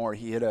 Sophomore,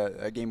 he hit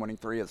a game-winning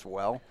 3 as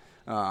well.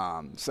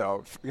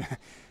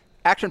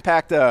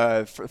 Action-packed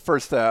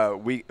first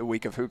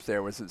week of hoops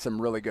there was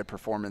some really good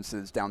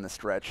performances down the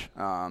stretch.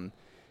 And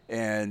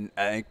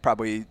I think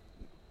probably –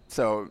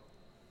 so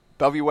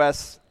Bellevue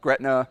West,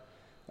 Gretna,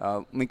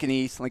 Lincoln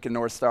East, Lincoln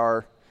North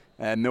Star,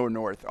 and Millward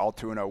North, all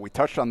 2-0. We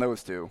touched on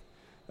those 2,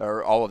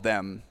 or all of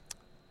them.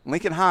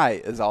 Lincoln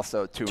High is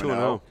also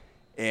 2-0.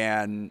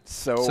 And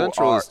so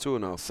Central is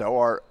 2-0. So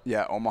are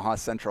Omaha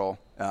Central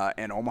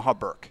and Omaha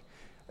Burke.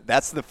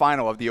 That's the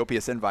final of the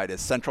OPS Invite,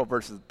 is Central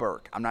versus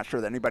Burke. I'm not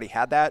sure that anybody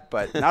had that,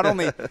 but not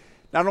only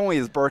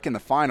is Burke in the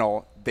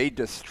final, they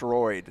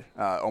destroyed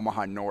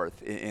Omaha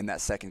North in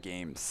that second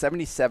game,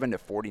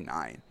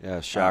 77-49. Yeah,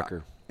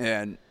 shocker.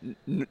 And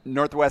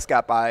Northwest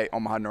got by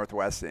Omaha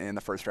Northwest in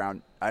the first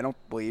round. I don't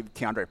believe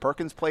Teandre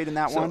Perkins played in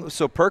that one.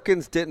 So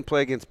Perkins didn't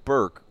play against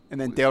Burke.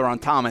 And then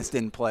Daleron Thomas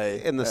didn't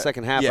play. In the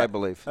second half, I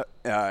believe.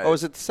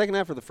 Was it the second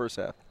half or the first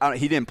half?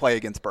 He didn't play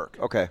against Burke.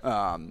 Okay.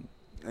 I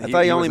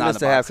thought he only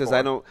missed a half because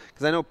I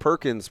know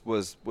Perkins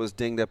was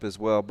dinged up as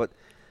well. But,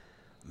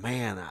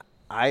 man,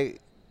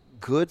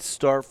 good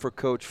start for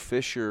Cody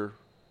Fisher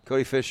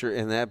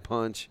in that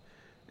punch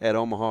at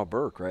Omaha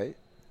Burke, right?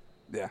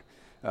 Yeah.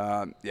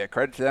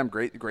 Credit to them.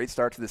 Great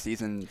start to the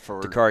season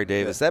for Dakari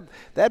Davis. Yeah.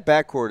 That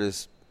backcourt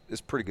is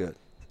pretty good.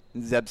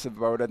 Zeb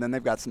Svoboda. Then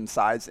they've got some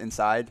size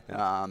inside.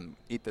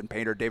 Ethan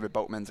Painter, David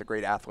Boatman's a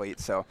great athlete.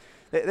 So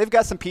they've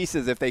got some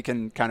pieces if they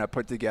can kind of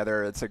put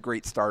together. It's a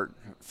great start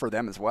for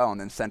them as well. And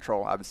then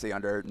Central, obviously,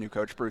 under new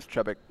coach Bruce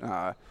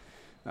Chubbuck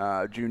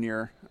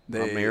Jr.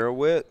 Amir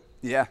Witt.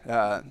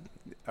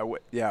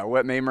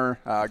 Whit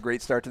Mamer,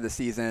 great start to the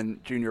season.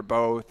 Junior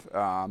both.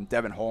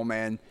 Devin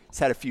Holman. He's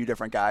had a few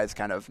different guys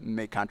kind of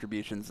make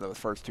contributions those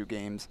first 2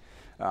 games.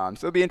 So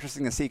it'll be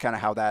interesting to see kind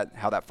of how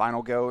that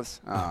final goes.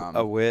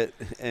 Witt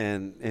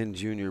and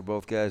Junior,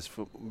 both guys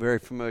very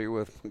familiar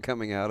with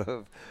coming out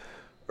of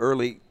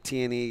early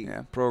T&E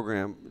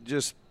program.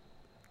 Just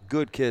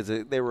good kids.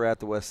 They were at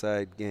the West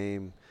Side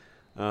game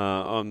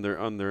on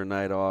their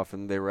night off,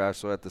 and they were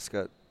also at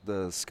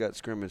the Scott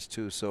scrimmage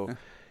too. So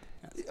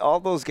all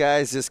those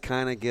guys just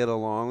kind of get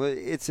along.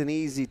 It's an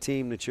easy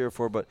team to cheer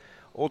for, but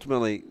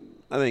ultimately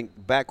I think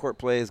backcourt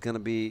play is going to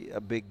be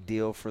a big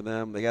deal for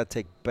them. They got to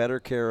take better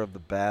care of the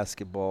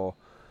basketball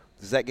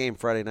because that game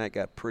Friday night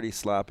got pretty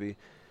sloppy.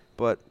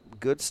 But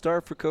good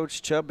start for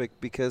Coach Chubbuck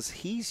because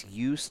he's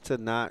used to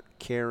not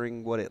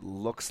caring what it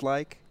looks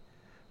like,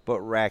 but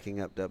racking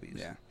up W's.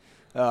 Yeah.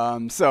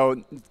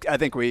 So I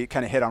think we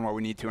kind of hit on what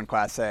we need to in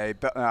Class A.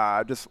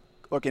 But just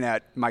looking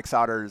at Mike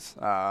Sauter's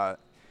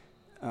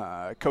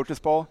Coaches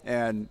Bowl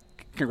and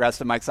congrats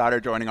to Mike Sauter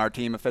joining our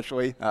team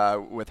officially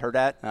with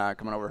Hurrdat,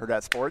 coming over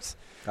Hurrdat Sports,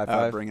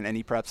 bringing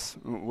any preps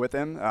with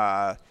him.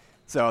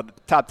 So the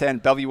top 10,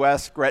 Bellevue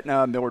West,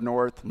 Gretna, Millward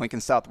North, Lincoln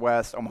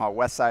Southwest, Omaha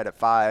West Side at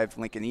 5,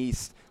 Lincoln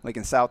East,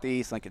 Lincoln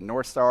Southeast, Lincoln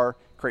North Star,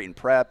 Creighton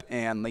Prep,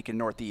 and Lincoln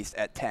Northeast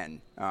at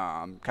 10.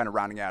 Kind of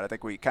rounding out. I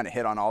think we kind of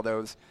hit on all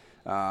those.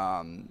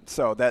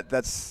 So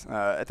that's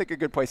I think, a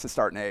good place to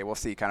start in A. We'll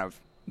see kind of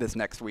this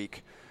next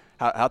week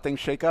how things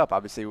shake up.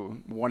 Obviously,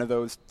 one of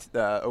those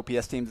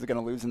OPS teams is going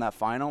to lose in that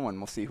final, and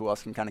we'll see who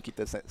else can kind of keep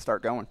this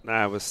start going.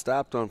 I was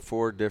stopped on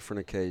 4 different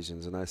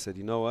occasions, and I said,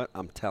 you know what?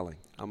 I'm going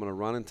to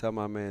run and tell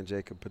my man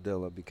Jacob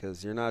Padilla,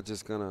 because you're not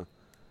just going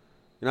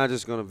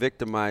to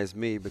victimize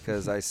me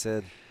because I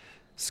said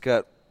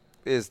Scott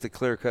is the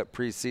clear-cut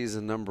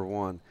preseason number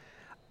 1.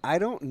 I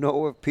don't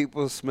know if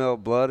people smell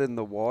blood in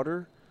the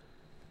water,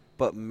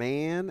 but,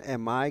 man,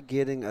 am I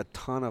getting a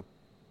ton of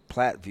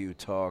Platteview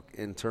talk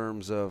in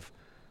terms of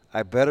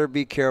I better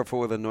be careful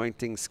with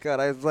anointing Scott.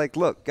 I was like,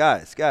 look,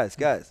 guys,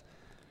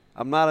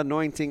 I'm not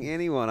anointing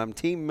anyone. I'm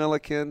Team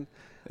Milliken.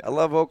 I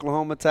love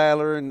Oklahoma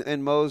Tyler and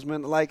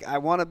Mosman. Like, I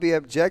want to be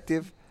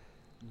objective.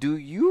 Do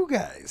you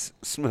guys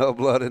smell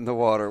blood in the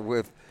water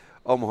with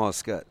Omaha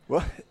Scott?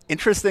 Well,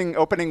 interesting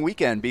opening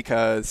weekend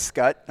because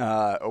Scott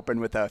opened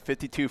with a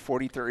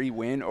 52-43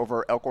 win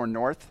over Elkhorn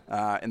North,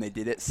 and they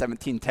did it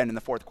 17-10 in the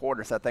fourth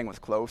quarter, so that thing was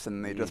close,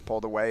 and they just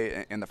pulled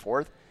away in the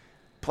fourth.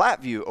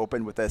 Platteview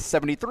opened with a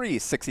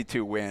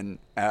 73-62 win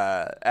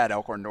at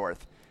Elkhorn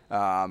North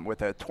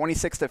with a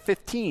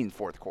 26-15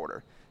 fourth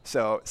quarter.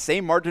 So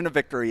same margin of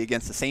victory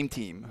against the same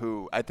team,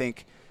 who I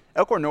think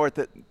Elkhorn North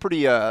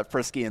pretty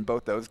frisky in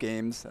both those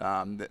games.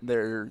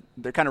 They're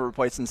kind of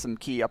replacing some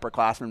key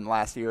upperclassmen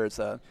last year. It's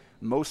a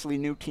mostly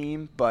new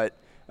team, but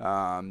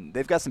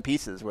they've got some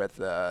pieces with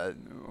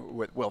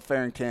Will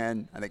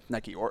Farrington. I think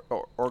Nike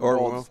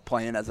Orgold's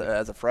playing as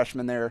a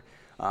freshman there.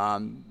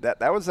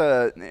 That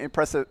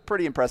was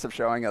pretty impressive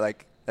showing.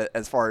 Like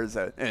as far as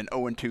an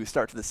 0-2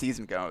 start to the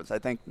season goes, I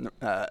think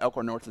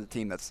Elkhorn North is a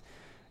team that's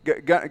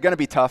going to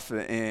be tough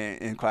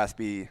in Class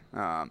B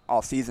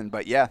all season.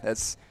 But yeah,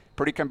 that's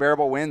pretty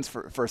comparable wins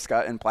for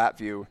Scott and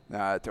Platteview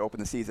to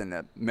open the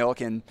season.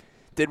 Milliken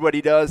did what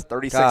he does,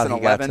 36-11. He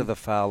got to the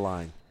foul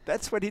line.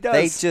 That's what he does.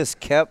 They just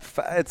kept –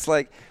 it's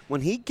like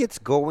when he gets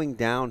going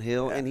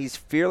downhill and he's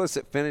fearless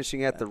at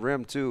finishing at the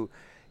rim too,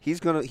 he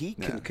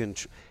can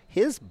control –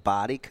 his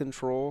body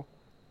control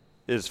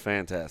is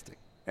fantastic.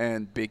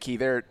 And big key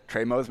there,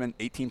 Trey Mosman,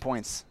 18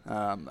 points.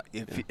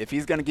 If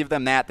he's going to give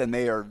them that, then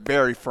they are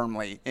very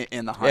firmly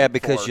in the hunt. Yeah,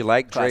 because you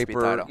like Class B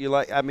Draper.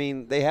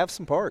 title. They have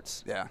some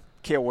parts. Yeah.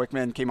 Cale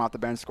Wickman came off the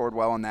bench, scored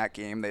well in that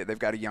game. They've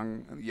got a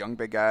young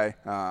big guy.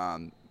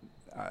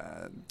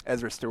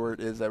 Ezra Stewart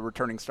is a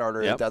returning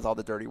starter. Yep. He does all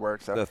the dirty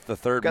work. So the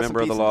third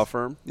member of the law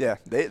firm. Yeah,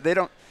 they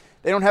don't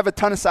have a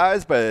ton of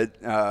size, but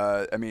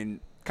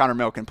Connor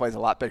Milliken plays a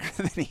lot bigger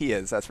than he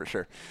is. That's for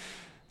sure.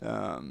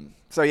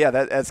 So yeah,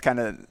 that's kind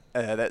of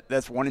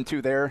that's 1 and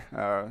 2 there.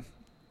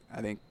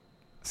 I think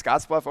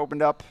Scottsbluff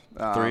opened up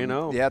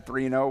 3-0. Yeah,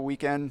 3-0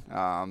 weekend.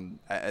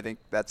 I think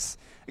that's,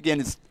 again,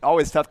 it's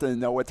always tough to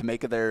know what to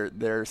make of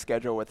their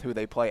schedule with who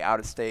they play out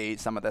of state.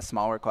 Some of the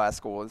smaller class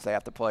schools they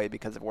have to play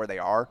because of where they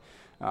are.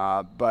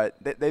 But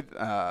they've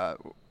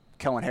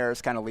Kellen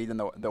Harris kind of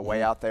leading the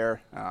way out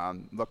there,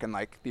 looking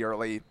like the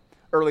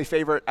early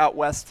favorite out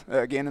west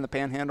again in the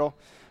Panhandle.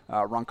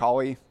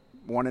 Roncalli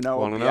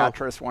 1-0,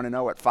 Beatrice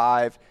 1-0 at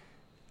 5.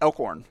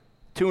 Elkhorn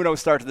 2-0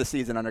 start to the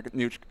season under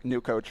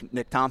new coach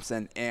Nick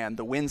Thompson, and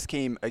the wins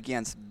came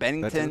against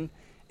Bennington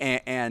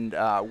and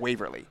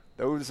Waverly.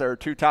 Those are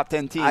 2 top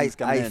 10 teams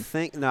coming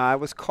in. I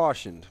was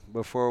cautioned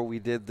before we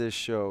did this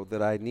show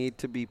that I need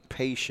to be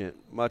patient,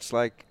 much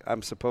like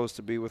I'm supposed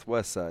to be with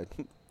Westside.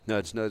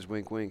 Nudge, nudge,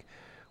 wink, wink,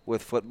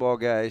 with football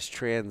guys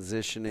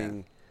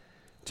transitioning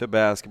to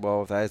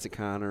basketball with Isaac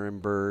Connor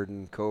and Bird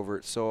and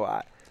Covert.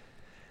 So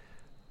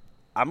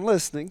I'm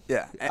listening.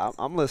 Yeah.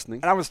 I'm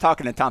listening. And I was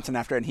talking to Thompson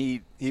after, and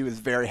he was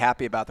very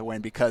happy about the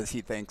win because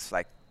he thinks,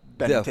 like,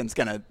 Bennington's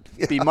going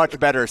to be much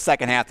better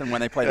second half than when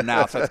they played them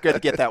now. So it's good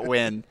to get that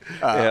win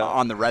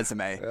on the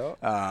resume.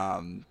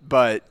 Yeah.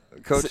 But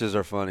coaches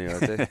are funny,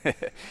 aren't they?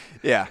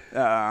 Yeah.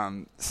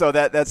 So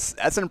that's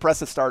an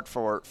impressive start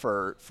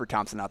for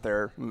Thompson out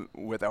there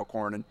with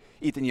Elkhorn. And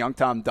Ethan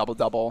Youngtom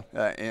double-double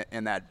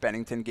in that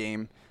Bennington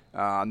game.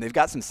 They've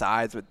got some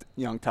sides with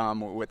Young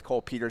Tom, with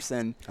Cole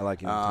Peterson. I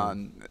like Young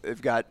Tom.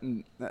 They've got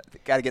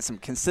to get some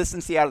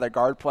consistency out of their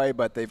guard play,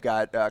 but they've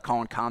got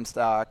Colin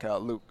Comstock,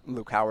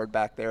 Luke Howard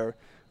back there.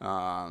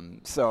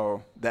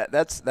 So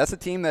that's a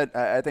team that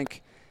I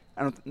think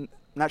I'm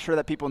not sure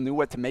that people knew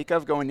what to make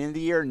of going into the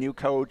year. New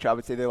coach,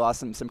 obviously they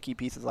lost some key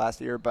pieces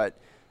last year, but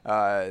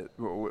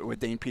with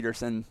Dane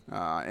Peterson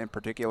in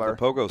particular.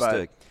 The pogo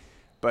stick.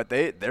 But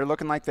they're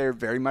looking like they're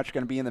very much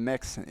going to be in the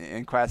mix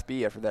in Class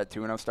B after that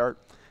 2-0 start.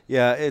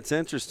 Yeah, it's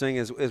interesting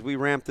as we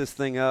ramp this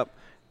thing up,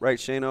 right,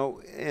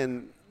 Shano,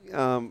 and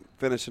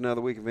finish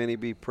another week of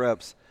NEB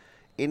preps.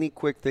 Any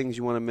quick things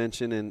you want to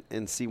mention in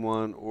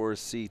C1 or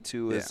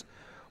C2 as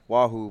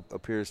Wahoo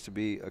appears to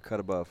be a cut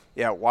above.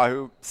 Yeah,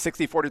 Wahoo,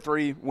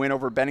 60-43 win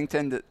over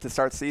Bennington to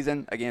start the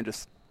season. Again,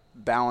 just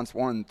balance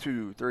 1,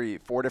 2, 3,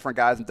 4 different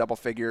guys in double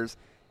figures.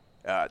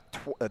 A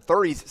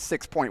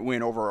 36-point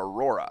win over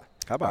Aurora.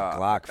 How about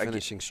Glock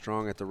finishing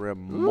strong at the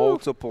rim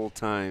multiple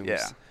times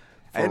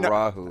for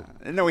Wahoo?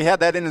 I didn't know he had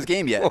that in his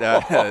game yet.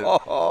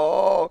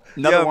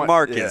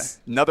 Marcus.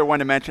 Another one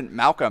to mention,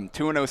 Malcolm,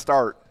 2-0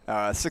 start.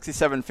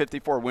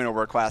 67-54 win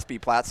over Class B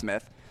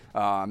Plattsmouth.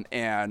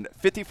 And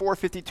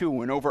 54-52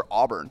 win over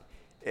Auburn.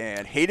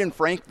 And Hayden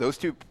Frank, those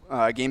two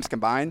games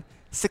combined,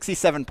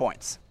 67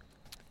 points.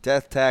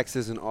 Death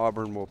taxes in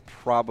Auburn will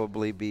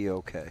probably be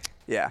okay.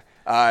 Yeah.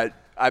 I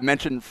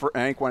mentioned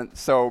Frank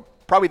so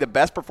probably the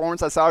best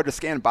performance I saw, just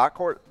scanning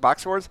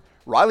box scores,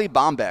 Riley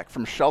Bombeck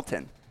from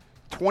Shelton.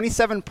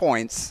 27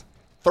 points,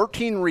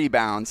 13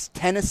 rebounds,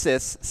 10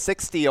 assists,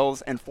 6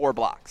 steals, and 4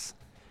 blocks.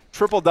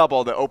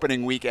 Triple-double the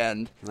opening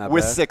weekend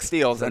with 6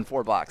 steals and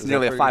 4 blocks.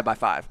 Nearly a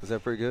 5x5. Is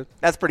that pretty good?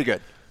 That's pretty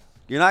good.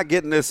 You're not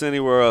getting this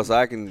anywhere else,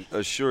 I can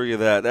assure you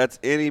that. That's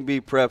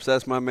NEB Preps.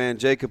 That's my man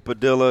Jacob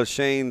Padilla.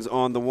 Shane's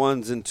on the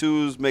 1s and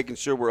 2s, making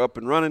sure we're up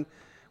and running.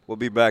 We'll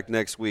be back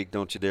next week.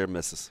 Don't you dare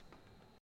miss us.